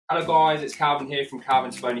Hello guys, it's Calvin here from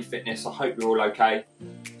Cervoni Fitness. I hope you're all okay.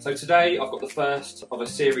 So today I've got the first of a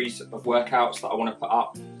series of workouts that I want to put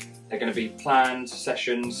up. They're going to be planned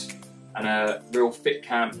sessions and a real fit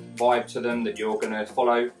camp vibe to them that you're going to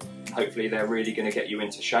follow. Hopefully they're really going to get you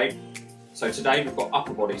into shape. So today we've got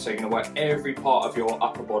upper body, so you're going to work every part of your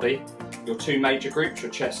upper body. Your two major groups,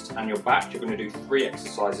 your chest and your back, you're going to do 3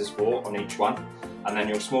 exercises for on each one. And then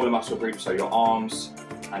your smaller muscle groups, so your arms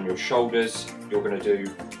and your shoulders, you're going to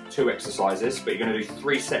do 2 exercises, but you're going to do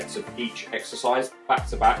 3 sets of each exercise back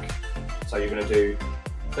to back. So you're going to do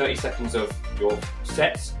 30 seconds of your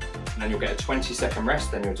sets, and then you'll get a 20-second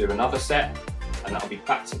rest, then you'll do another set, and that'll be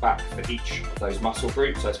back to back for each of those muscle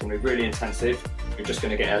groups. So it's going to be really intensive. You're just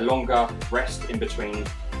going to get a longer rest in between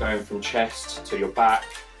going from chest to your back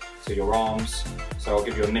to your arms. So I'll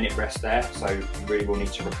give you a minute rest there, so you really will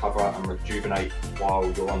need to recover and rejuvenate while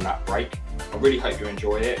you're on that break. I really hope you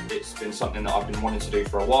enjoy it. It's been something that I've been wanting to do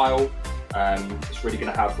for a while. It's really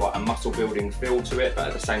going to have like a muscle building feel to it, but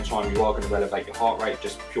at the same time you are going to elevate your heart rate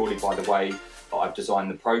just purely by the way that I've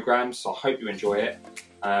designed the program. So I hope you enjoy it.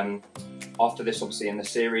 After this, obviously in the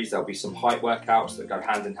series, there'll be some height workouts that go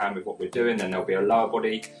hand in hand with what we're doing. Then there'll be a lower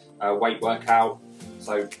body weight workout.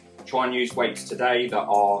 So try and use weights today that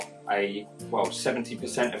are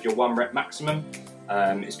 70% of your 1 rep maximum.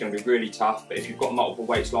 It's going to be really tough, but if you've got multiple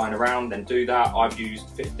weights lying around, then do that. I've used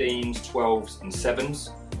 15s, 12s and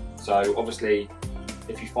 7s. So obviously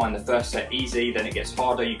if you find the first set easy, then it gets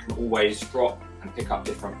harder. You can always drop and pick up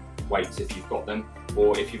different weights if you've got them,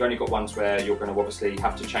 or if you've only got ones where you're going to obviously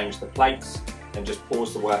have to change the plates, then just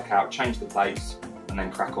pause the workout, change the plates and then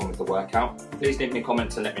crack on with the workout. Please leave me a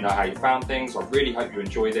comment to let me know how you found things. I really hope you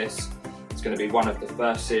enjoy this. It's going to be one of the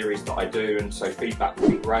first series that I do, and so feedback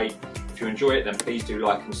will be great. If you enjoy it, then please do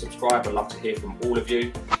like and subscribe. I'd love to hear from all of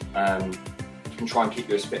you. And try and keep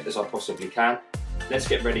you as fit as I possibly can. Let's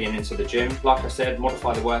get ready and into the gym. Like I said,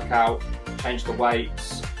 modify the workout, change the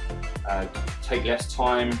weights, take less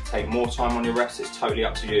time, take more time on your rest. It's totally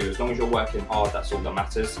up to you. As long as you're working hard, that's all that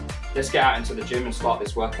matters. Let's get out into the gym and start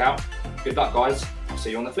this workout. Good luck guys. I'll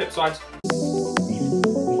see you on the flip side.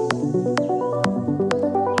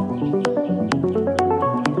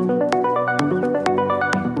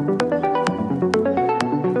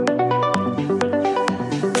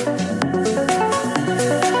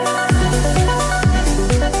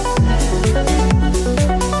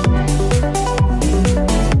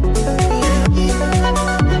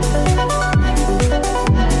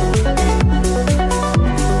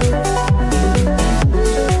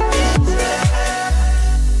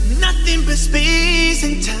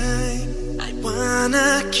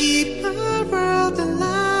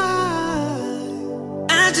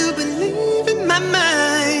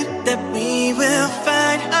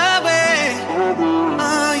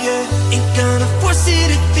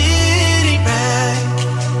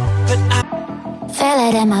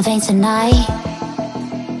 In my veins tonight,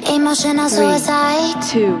 emotional suicide.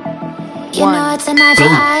 3, 2, 1. You know it's an eye for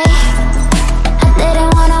eye. I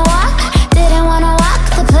didn't wanna walk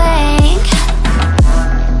the plank.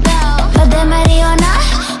 No, but the Mariona,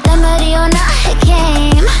 it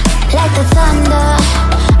came like the thunder.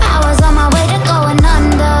 I was on my way to going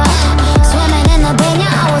under, swimming in the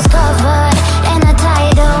banya. I was covered in a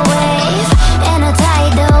tidal wave,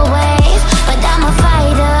 but I'm a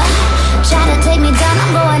fighter. Try to take me down,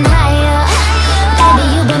 I'm going higher. Baby,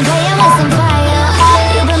 you've been playing with some fire.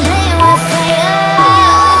 You've been playing with fire.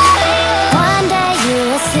 One day you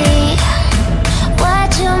will see what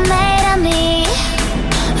you made of me.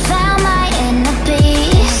 Found my inner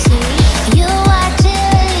peace. You are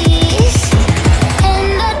release in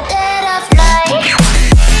the dead of night.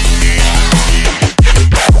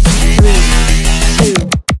 3, 2,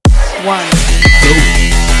 1.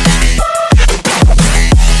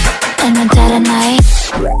 In the dead of night.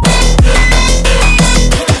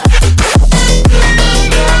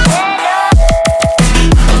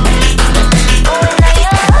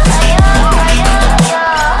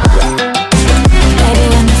 Baby,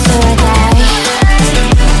 when you feel like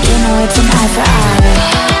you know it's an eye for eye.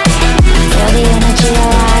 Feel the energy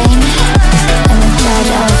align in the dead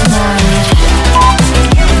of night.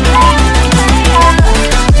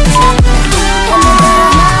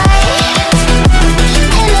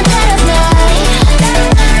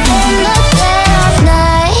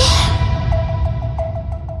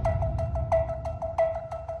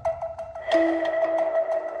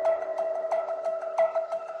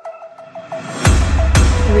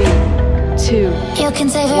 You can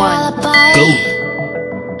save your alibi.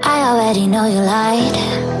 I already know you lied.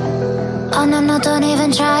 Oh no, no, don't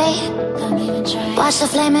even try. Watch the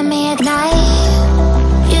flame in me ignite.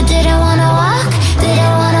 You didn't wanna walk,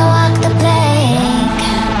 didn't wanna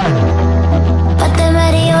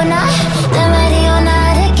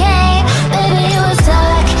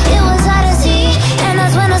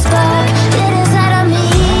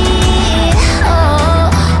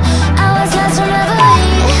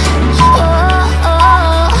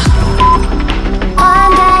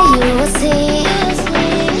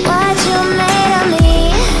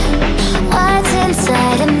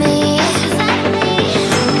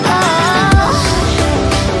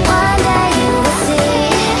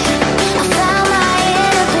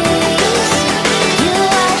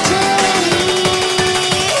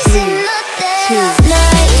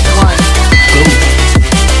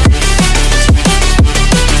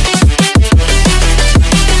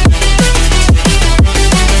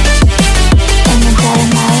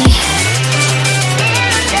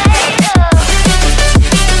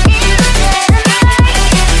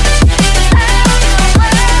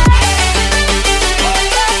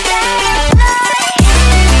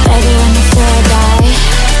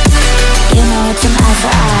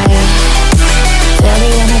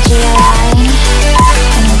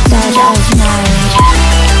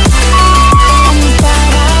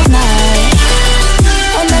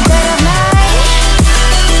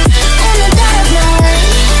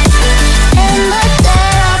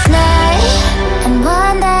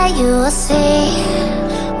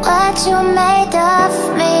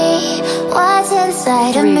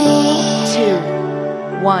inside of 3, me.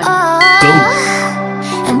 2, 1.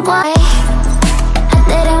 And why I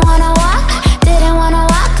didn't wanna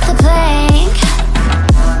walk the plank.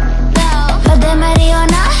 But the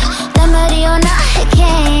Mariona, it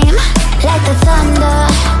came like the thunder.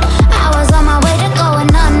 I was on my way to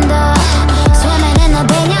going under. Swimming in the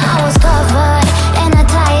banya, I was covered in a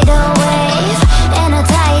tidal wave,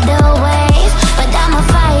 But I'm a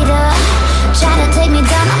fighter, try to take me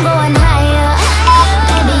down, I'm going higher.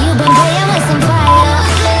 Baby, you've been playing with some fire.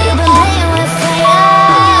 You've been playing with fire.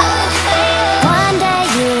 One day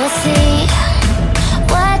you will see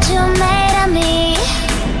what you made of me.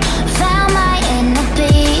 Found my inner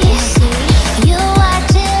peace. You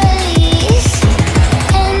watch it release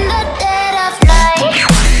in the dead of night.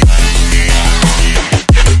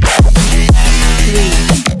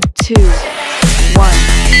 3, 2, 1.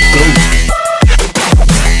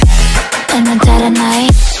 In the dead of night.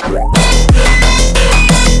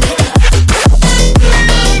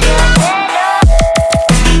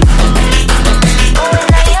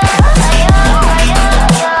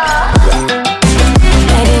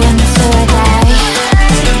 Baby, when the spirit die,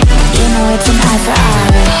 you know it's an eye for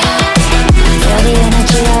eye. Feel the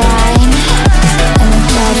energy align in the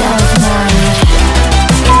dead of night.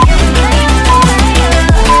 In the dead of night.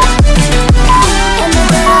 In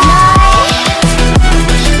the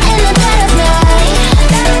dead of night.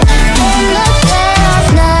 In the dead of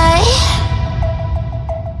night.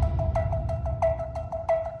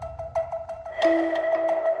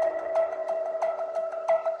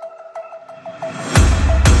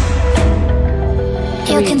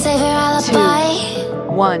 You can save your alibi.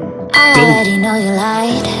 1. I already know you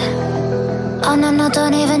lied. Oh no, no,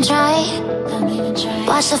 don't even try.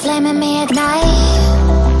 Watch the flame in me ignite.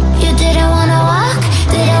 You didn't wanna walk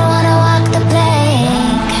the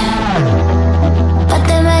plank. But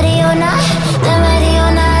the Mariona,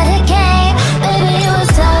 it came. Baby, it was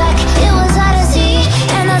dark, it was hard to see.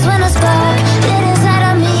 And that's when a spark lit inside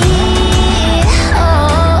of me.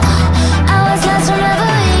 Oh, I was lost from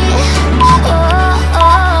reverie.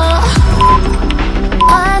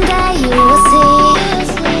 One day you will see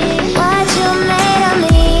what you made of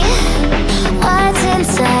me, what's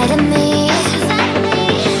inside of me.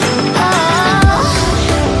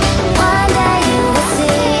 One day you will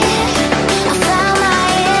see I found my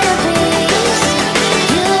inner peace.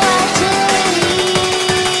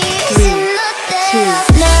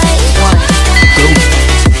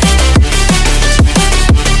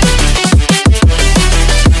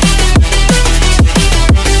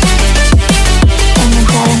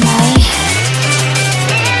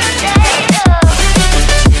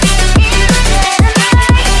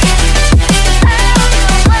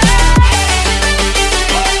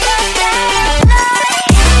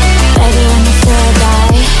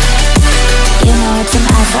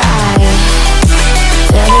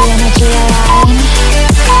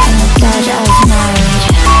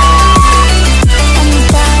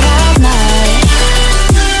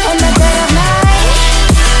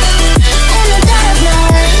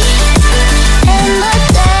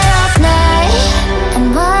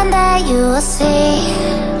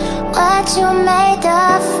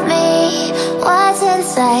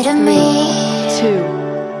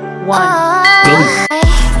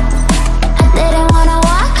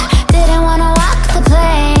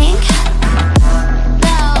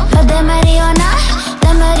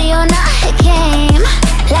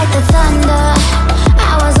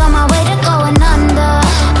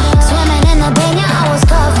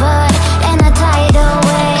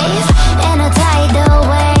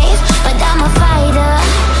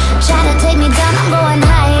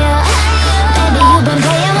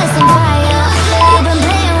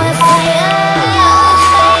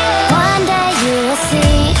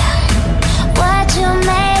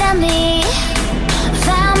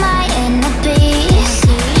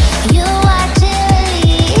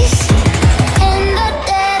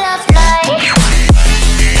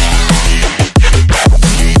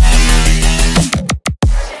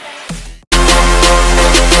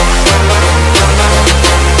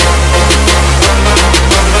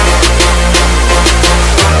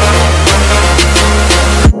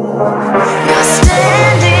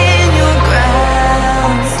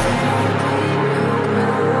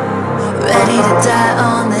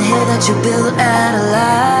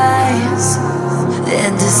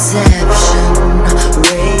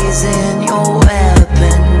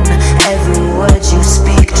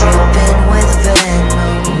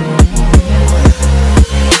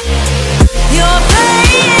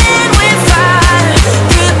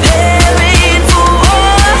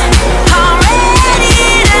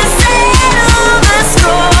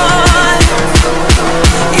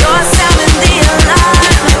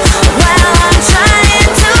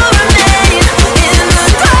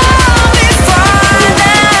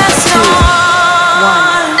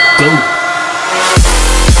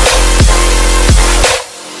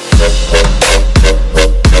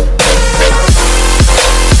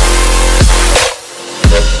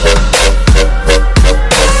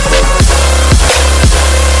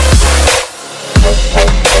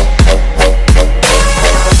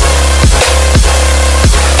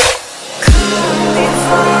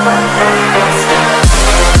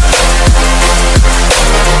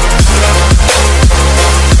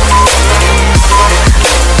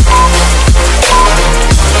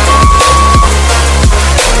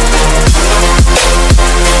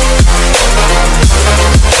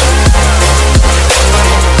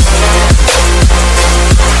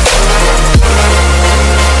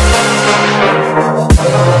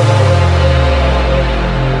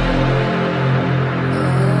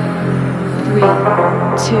 3,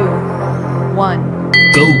 2, 1.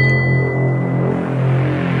 Go!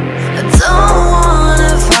 I don't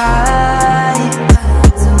wanna fight,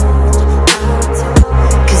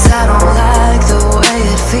 'cause I don't like the way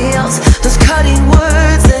it feels. Those cutting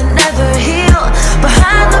words that never heal.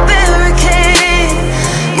 Behind the barricade,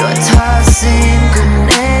 you're tossing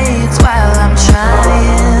grenades while I'm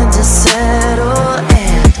trying to settle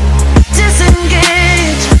and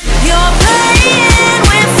disengage. You're playing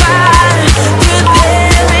with fire,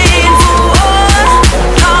 preparing for war.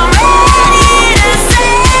 I'm ready to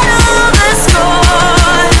settle the score.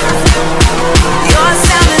 You're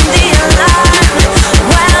sounding the alarm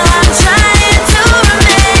while I'm trying to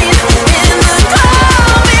remain in the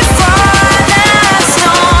calm before the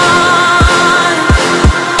storm.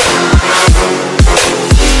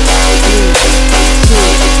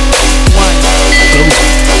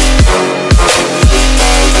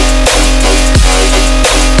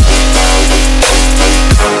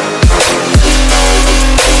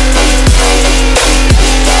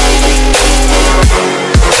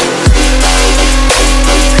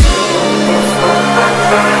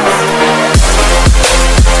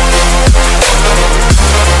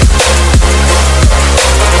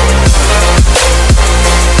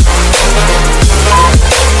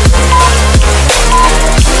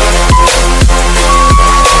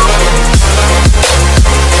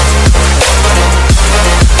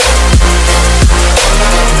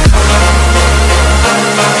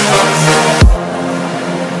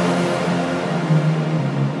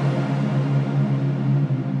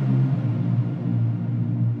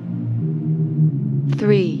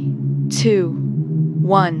 3, 2,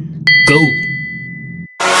 1. Go!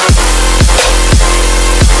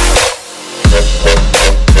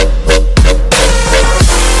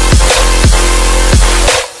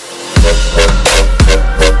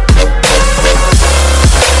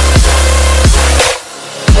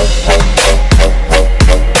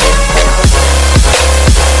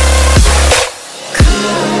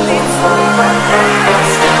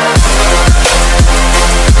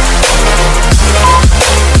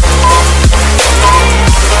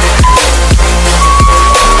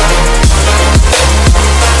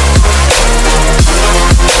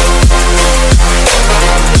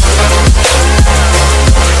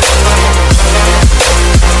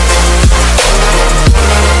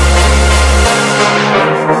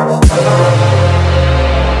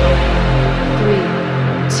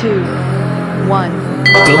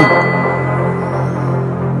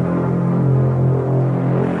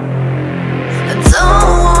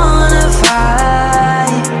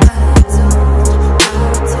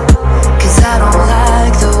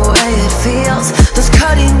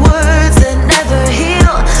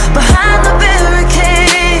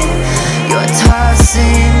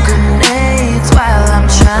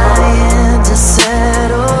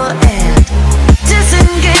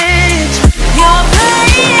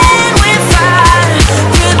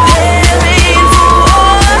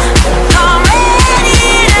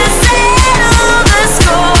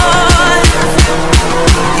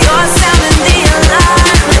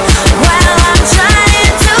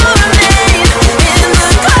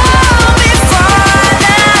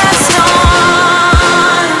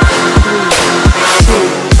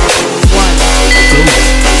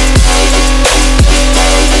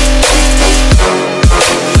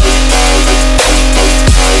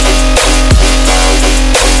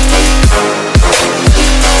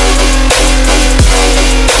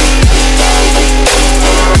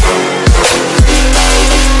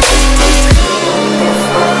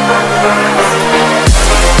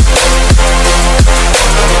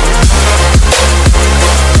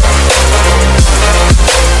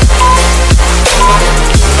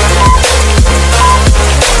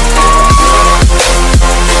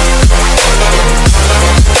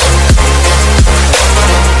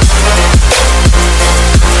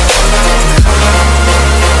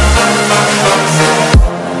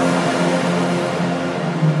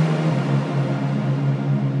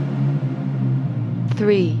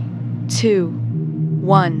 Three, two,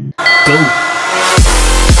 one. Go!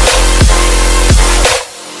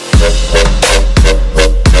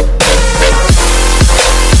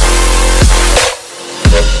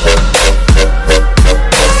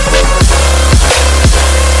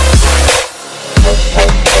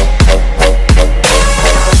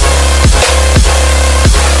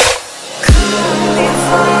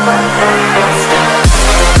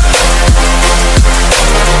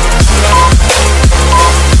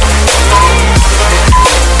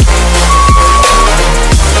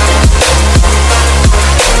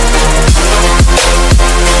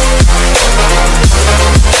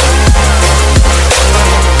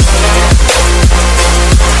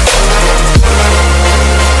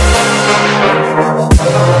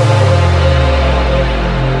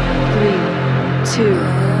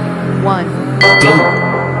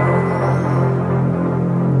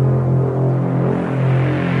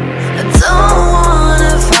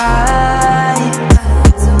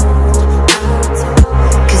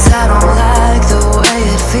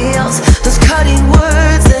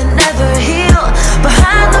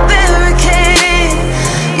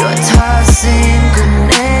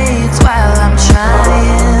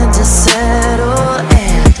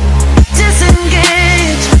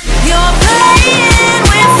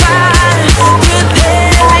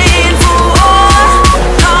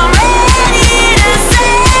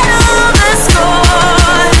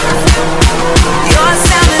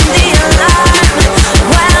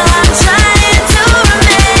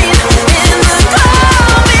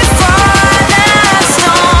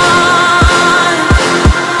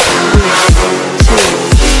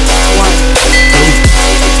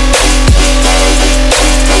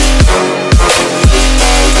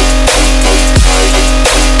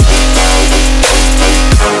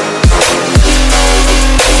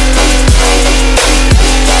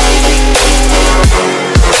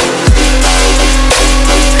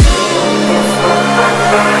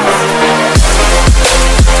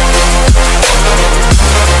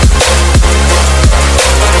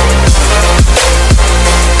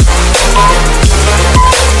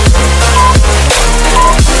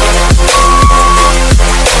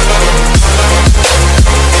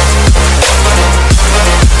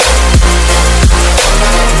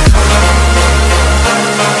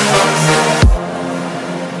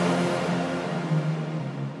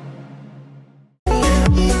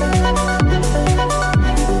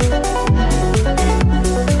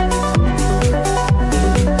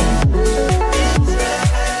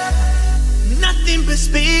 deeper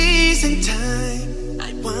space and time.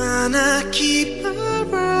 I wanna keep our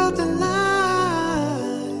world alive.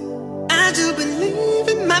 I do believe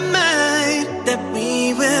in my mind that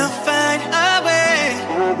we will find a way.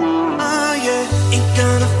 Oh yeah, ain't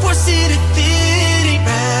gonna force it if it ain't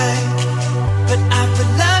right, but I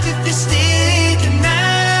would love if you stay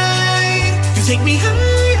tonight. You take me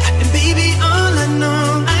high, and baby, all I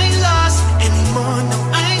know, I ain't lost anymore. No,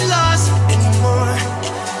 I ain't lost anymore.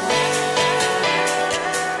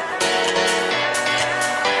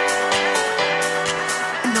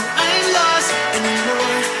 No, I ain't lost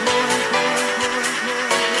anymore.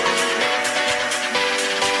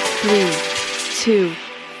 3, 2,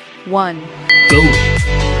 1. Go!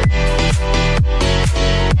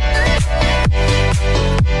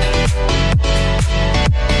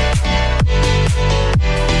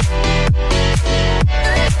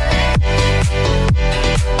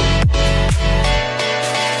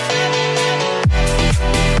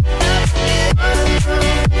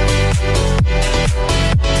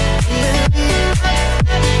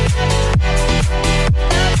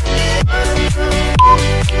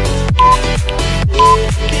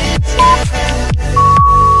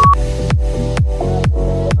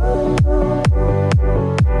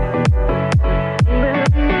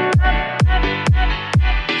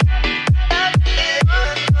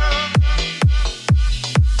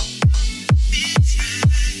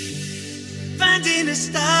 Finding a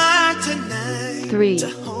star tonight. 3, to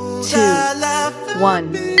hold 2, our love up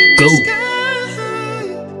 1. in Go. the sky.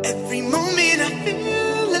 Every moment I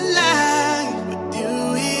feel alive with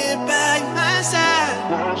you here by my side.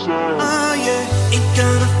 Oh yeah, ain't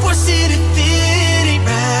gonna force it if it ain't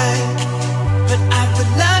right, but I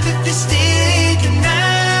would love if you stay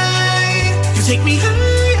tonight. You take me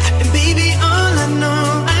high, and baby, all I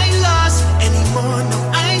know, I ain't lost anymore. No,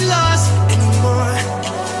 I ain't lost anymore.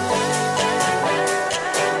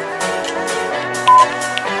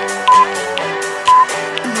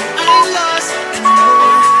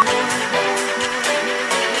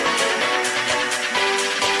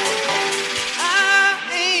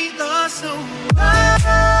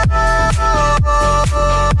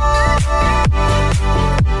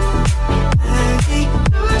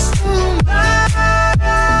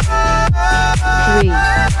 Three,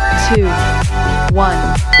 two, one.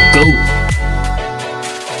 Go!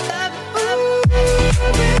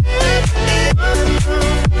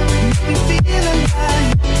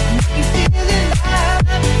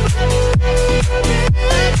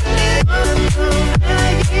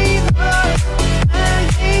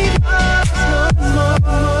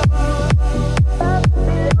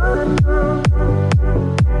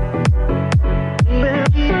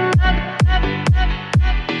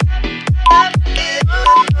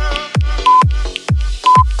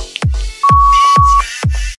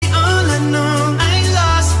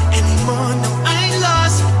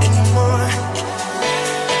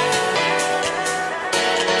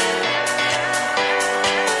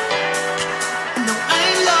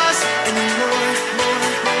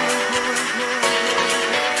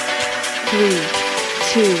 Three,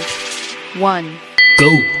 two, one. Go!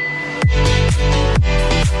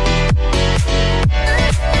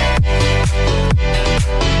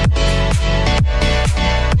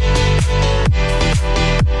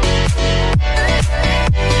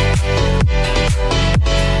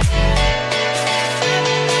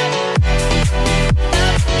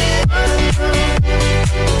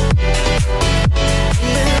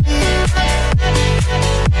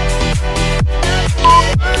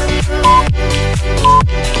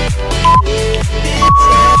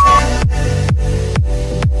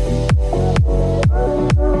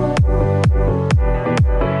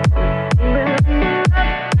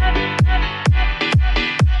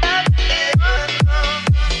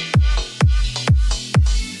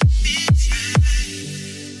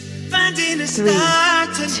 Three,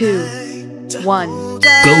 two, one.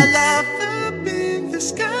 Go!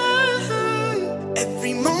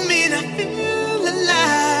 Every moment I feel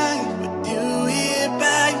alive with you here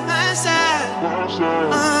by my side.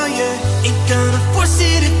 Oh yeah, ain't gonna force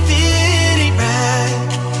it if it ain't right,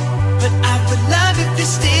 but I would love if you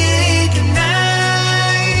stay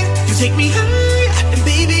tonight. You take me high, and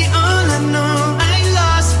baby, all I know, I ain't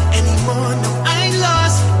lost anymore. No, I ain't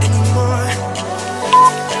lost anymore.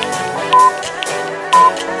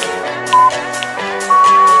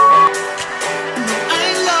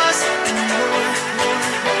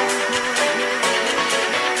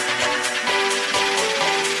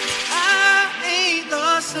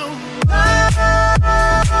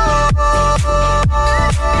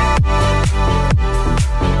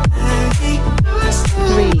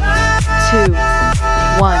 Three, two,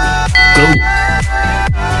 one. Go!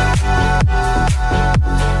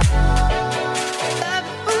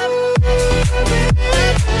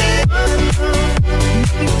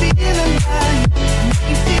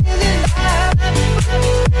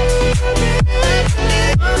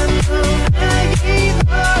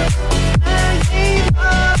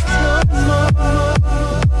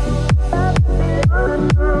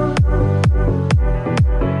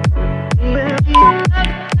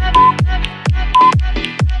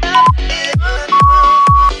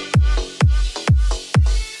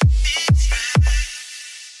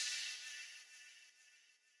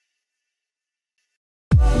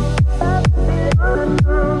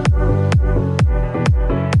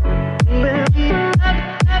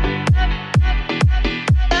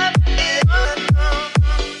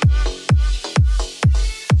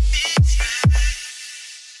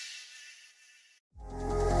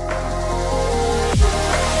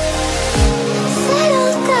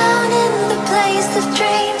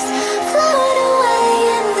 dreams, float away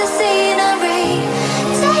in the scenery.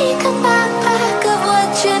 Take a backpack of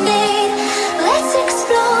what you need. Let's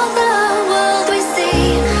explore the world we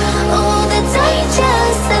see. All the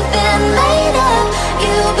dangers have been made up.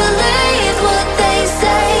 You believe what they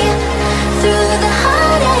say. Through the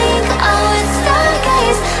heartache, I would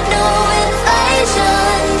stargaze. No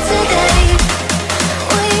invasion today.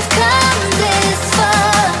 We've come this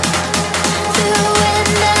far, through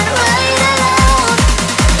wind and rain alone.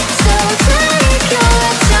 So take your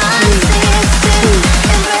chances to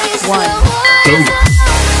embrace the waterfall.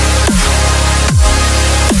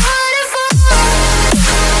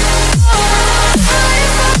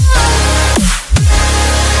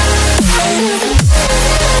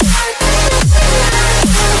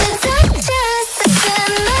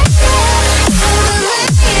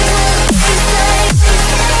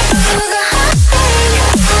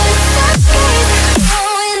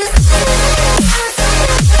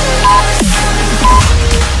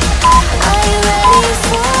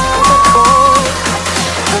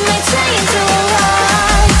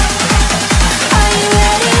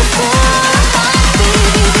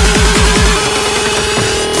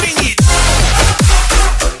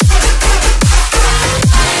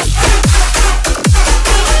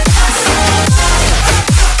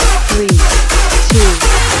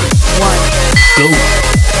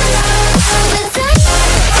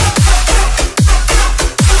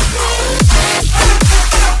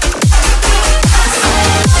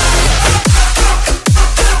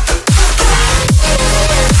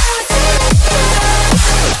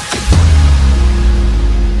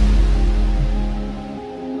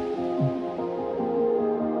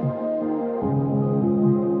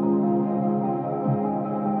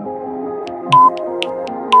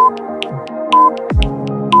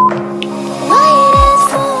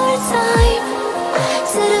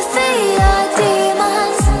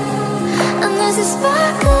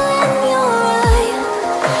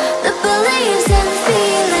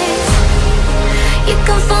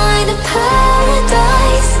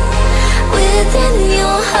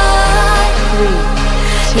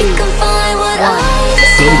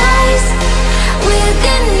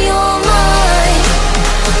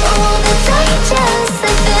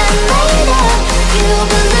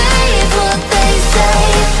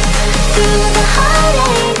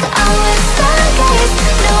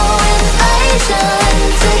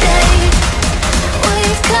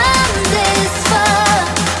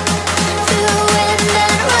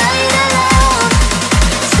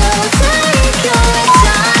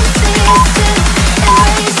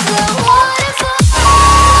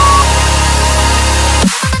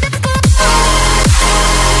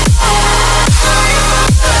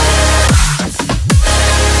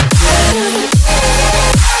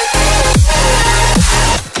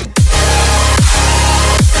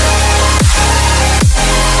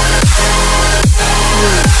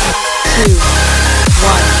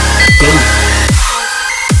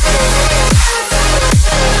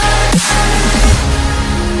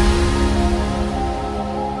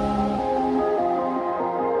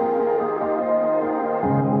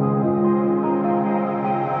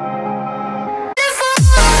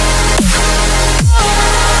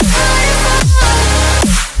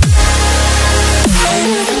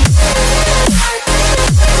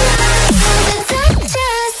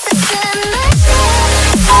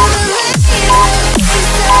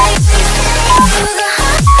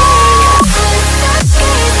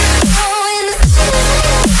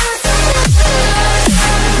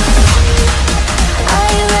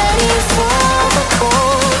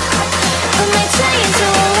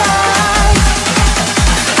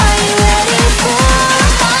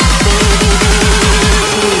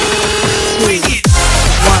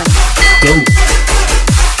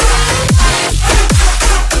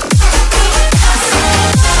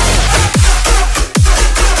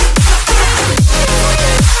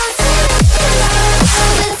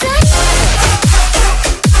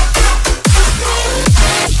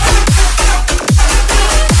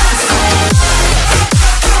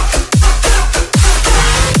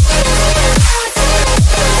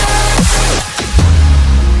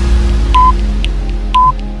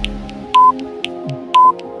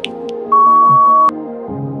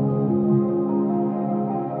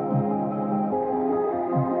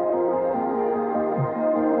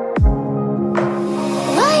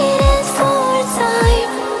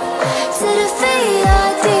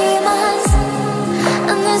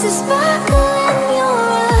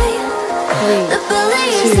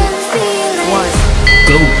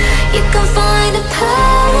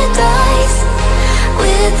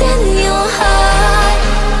 within your heart.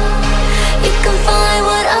 You can find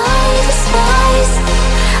what I despise.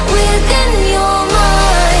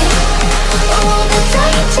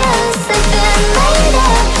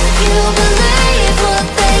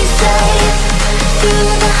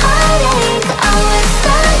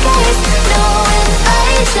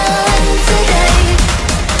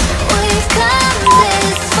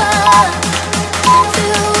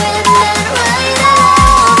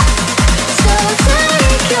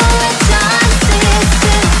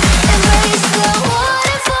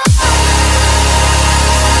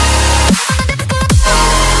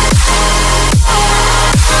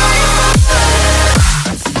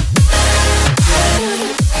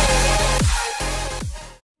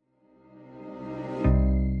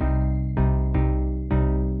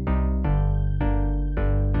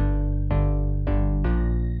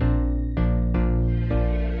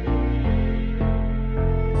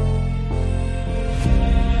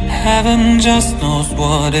 Heaven just knows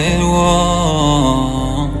what it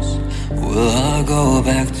was. Will I go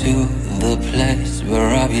back to the place where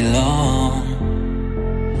I belong?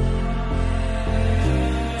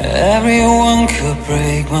 Everyone could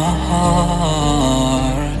break my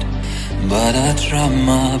heart, but I try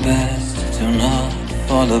my best to not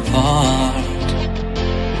fall apart.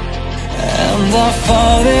 And I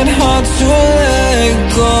find it hard to let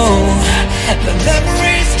go. The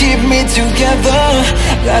memories keep me together.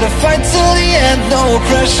 Gotta fight till the end, no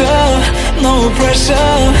pressure, no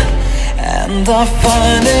pressure. And I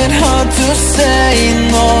find it hard to say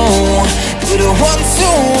no to the ones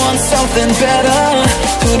who want something better,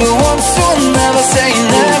 to the ones who never say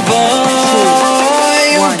never.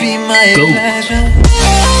 You'll be my pleasure.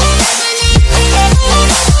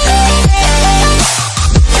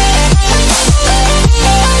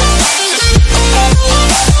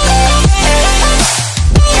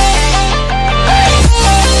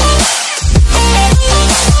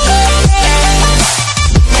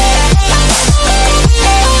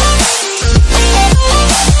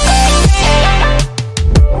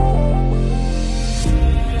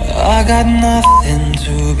 I got nothing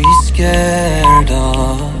to be scared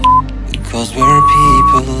of, because where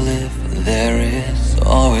people live, there is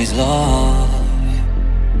always love.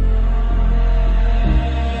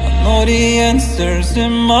 I know the answers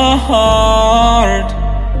in my heart,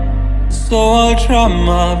 so I'll try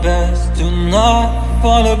my best to not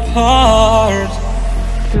fall apart.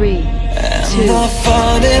 3, 2, and I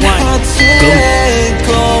find it hard to let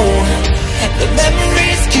go. The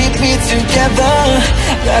memories keep me together.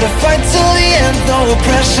 Gotta fight till the end, no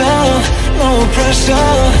pressure, no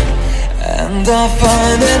pressure. And I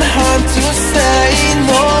find it hard to say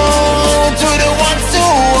no to the ones who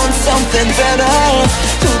want something better,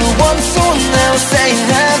 to the ones who never say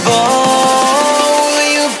never. Will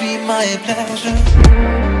you be my pleasure?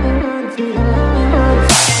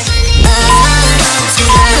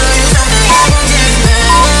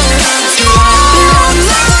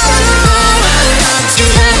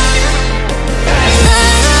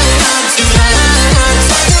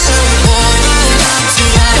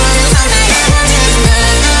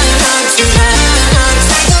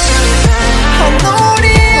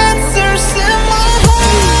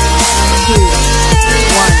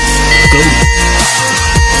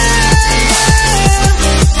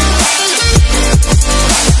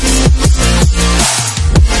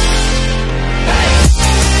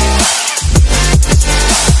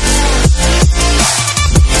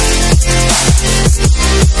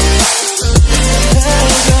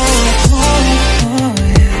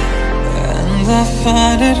 I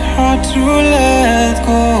find it hard to let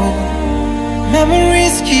go.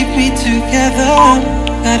 Memories keep me together.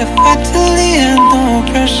 Gotta fight till the end, no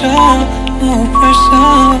pressure, no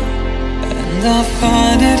pressure. And I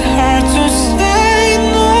find it hard to say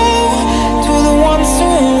no to the ones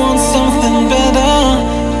who want something better,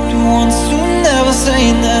 the ones who never say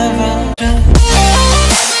never.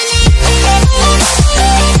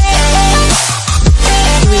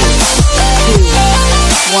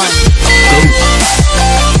 1.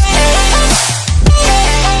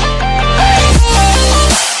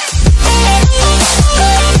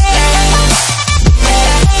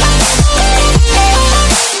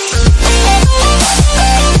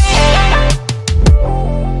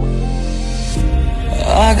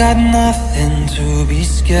 I got nothing to be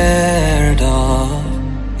scared of,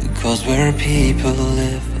 because where people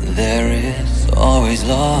live, there is always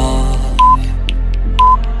love.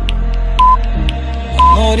 I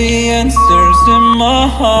know the answers in my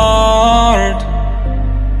heart,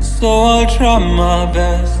 so I'll try my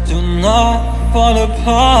best to not fall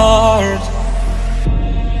apart.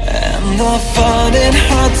 And I find it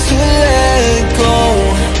hard to let go.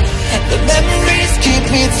 The memories keep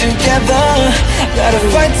me together. Gotta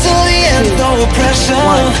fight till the end, no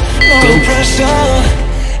pressure, no pressure.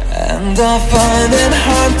 And I find it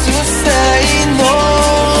hard to say no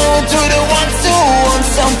to the ones who want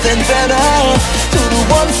something better, to the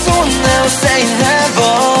ones who never say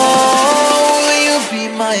never. Will you be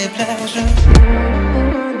my pleasure?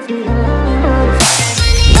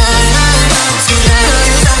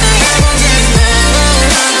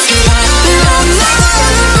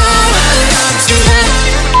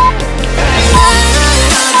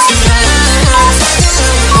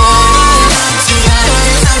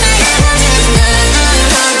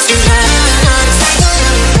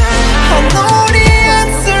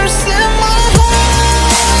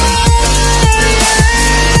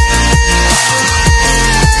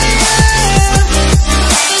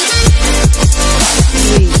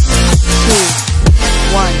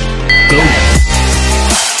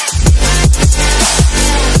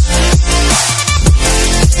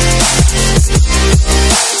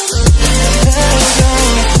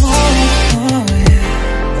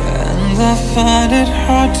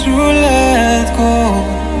 hard to let go.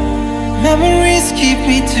 Memories keep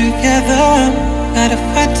me together. Gotta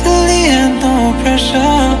fight till the end, no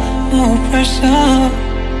pressure, no pressure.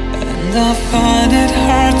 And I find it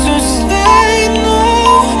hard to say no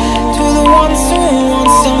to the ones who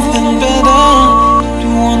want something better, the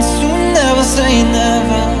ones who never say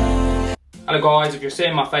never. Hello guys, if you're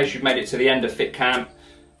seeing my face, you've made it to the end of FITCAMP.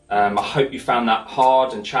 I hope you found that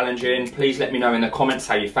hard and challenging. Please let me know in the comments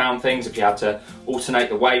how you found things, if you had to alternate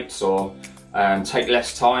the weights or take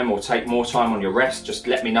less time or take more time on your rest. Just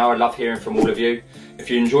let me know. I love hearing from all of you. If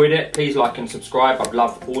you enjoyed it, please like and subscribe. I'd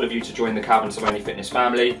love all of you to join the Calvin Cervoni Fitness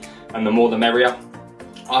family, and the more the merrier.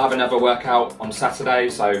 I have another workout on Saturday,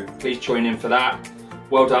 so please join in for that.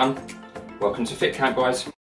 Well done. Welcome to FITCAMP, guys.